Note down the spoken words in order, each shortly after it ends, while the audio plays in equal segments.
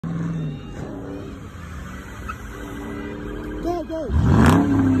go.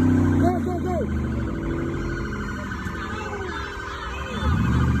 Go, go, go.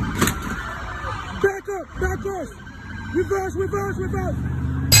 Back up, back up. Reverse, reverse, reverse.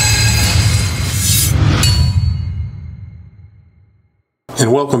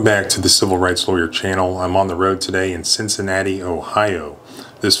 And welcome back to the Civil Rights Lawyer channel. I'm on the road today in Cincinnati, Ohio.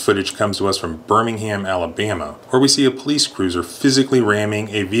 This footage comes to us from Birmingham, Alabama, where we see a police cruiser physically ramming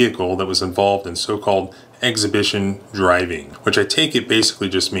a vehicle that was involved in so-called exhibition driving, which I take it basically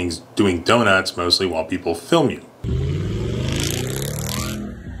just means doing donuts mostly while people film you.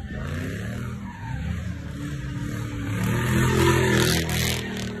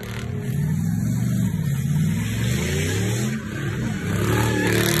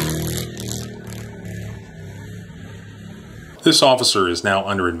 This officer is now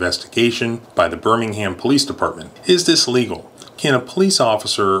under investigation by the Birmingham Police Department. Is this legal? Can a police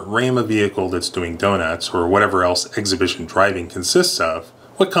officer ram a vehicle that's doing donuts or whatever else exhibition driving consists of?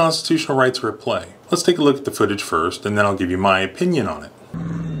 What constitutional rights are at play? Let's take a look at the footage first, and then I'll give you my opinion on it.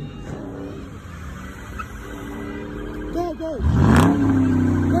 Go, go.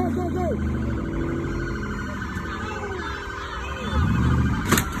 Go, go, go.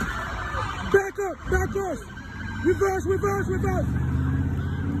 Back up, back up. Reverse, reverse, reverse.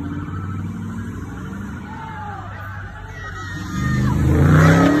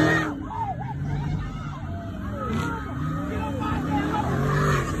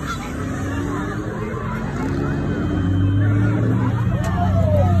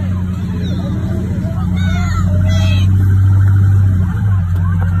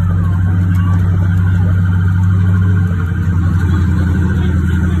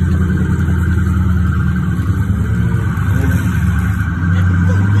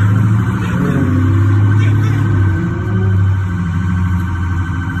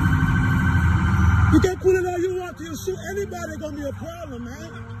 You can pull it all you want to. You shoot anybody, gonna be a problem,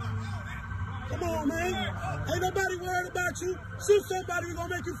 man. Come on, man. Ain't nobody worried about you. Shoot somebody, we're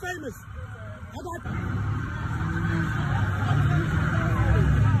gonna make you famous.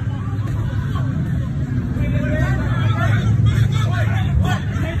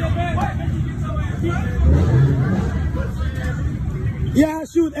 Yeah,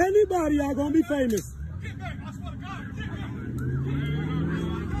 shoot anybody, y'all gonna be famous.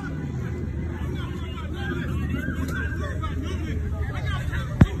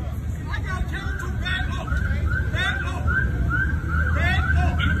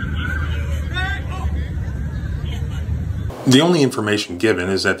 The only information given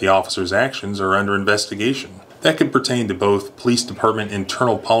is that the officer's actions are under investigation. That could pertain to both police department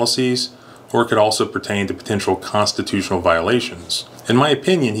internal policies, or it could also pertain to potential constitutional violations. In my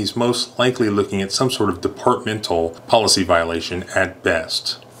opinion, he's most likely looking at some sort of departmental policy violation at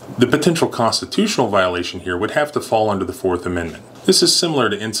best. The potential constitutional violation here would have to fall under the Fourth Amendment. This is similar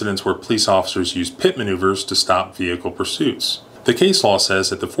to incidents where police officers use pit maneuvers to stop vehicle pursuits. The case law says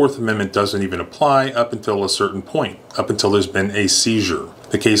that the Fourth Amendment doesn't even apply up until a certain point, up until there's been a seizure.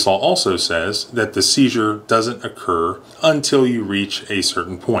 The case law also says that the seizure doesn't occur until you reach a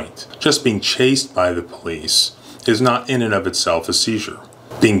certain point. Just being chased by the police is not in and of itself a seizure.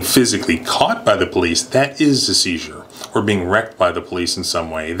 Being physically caught by the police, that is a seizure. Or being wrecked by the police in some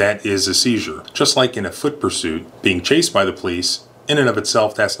way, that is a seizure. Just like in a foot pursuit, being chased by the police, in and of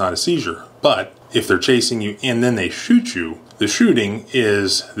itself, that's not a seizure. But if they're chasing you and then they shoot you, the shooting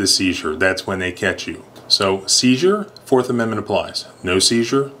is the seizure. That's when they catch you. So seizure, Fourth Amendment applies. No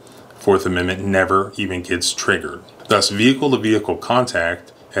seizure, Fourth Amendment never even gets triggered. Thus, vehicle-to-vehicle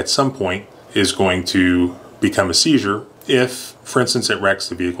contact at some point is going to become a seizure if, for instance, it wrecks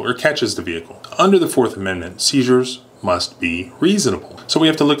the vehicle or catches the vehicle. Under the Fourth Amendment, seizures must be reasonable. So we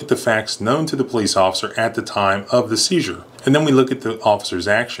have to look at the facts known to the police officer at the time of the seizure. And then we look at the officer's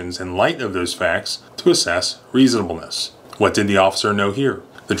actions in light of those facts to assess reasonableness. What did the officer know here?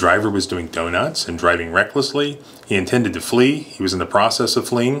 The driver was doing donuts and driving recklessly. He intended to flee. He was in the process of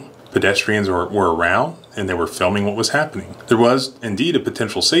fleeing. Pedestrians were around and they were filming what was happening. There was indeed a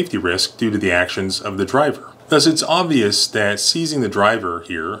potential safety risk due to the actions of the driver. Thus, it's obvious that seizing the driver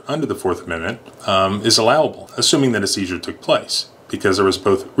here under the Fourth Amendment is allowable, assuming that a seizure took place, because there was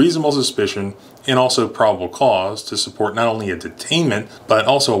both reasonable suspicion and also probable cause to support not only a detainment, but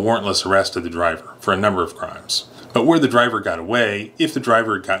also a warrantless arrest of the driver for a number of crimes. But where the driver got away, if the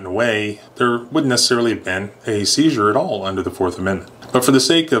driver had gotten away, there wouldn't necessarily have been a seizure at all under the Fourth Amendment. But for the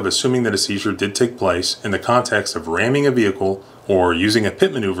sake of assuming that a seizure did take place in the context of ramming a vehicle or using a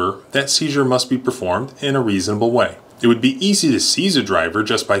pit maneuver, that seizure must be performed in a reasonable way. It would be easy to seize a driver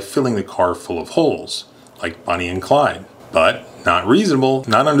just by filling the car full of holes, like Bonnie and Clyde. but not reasonable,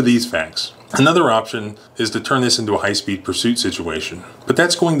 not under these facts. Another option is to turn this into a high-speed pursuit situation, but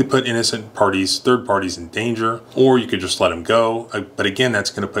that's going to put innocent parties, third parties in danger, or you could just let them go. But again, that's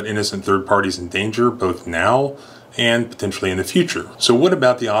going to put innocent third parties in danger both now and potentially in the future. So what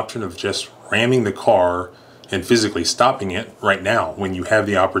about the option of just ramming the car and physically stopping it right now when you have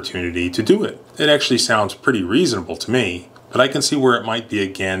the opportunity to do it? It actually sounds pretty reasonable to me, but I can see where it might be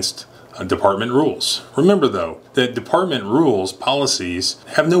against department rules. Remember though, that department rules, policies,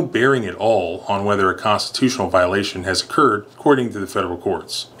 have no bearing at all on whether a constitutional violation has occurred according to the federal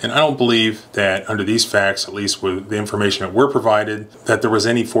courts. And I don't believe that under these facts, at least with the information that we're provided, that there was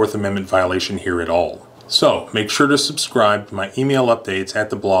any Fourth Amendment violation here at all. So make sure to subscribe to my email updates at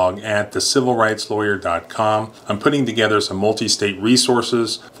the blog at thecivilrightslawyer.com. I'm putting together some multi-state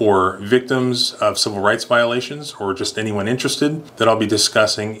resources for victims of civil rights violations or just anyone interested that I'll be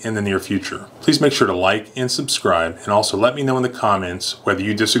discussing in the near future. Please make sure to like and subscribe, and also let me know in the comments whether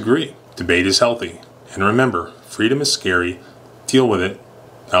you disagree. Debate is healthy. And remember, freedom is scary. Deal with it.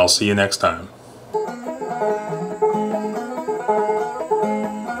 I'll see you next time.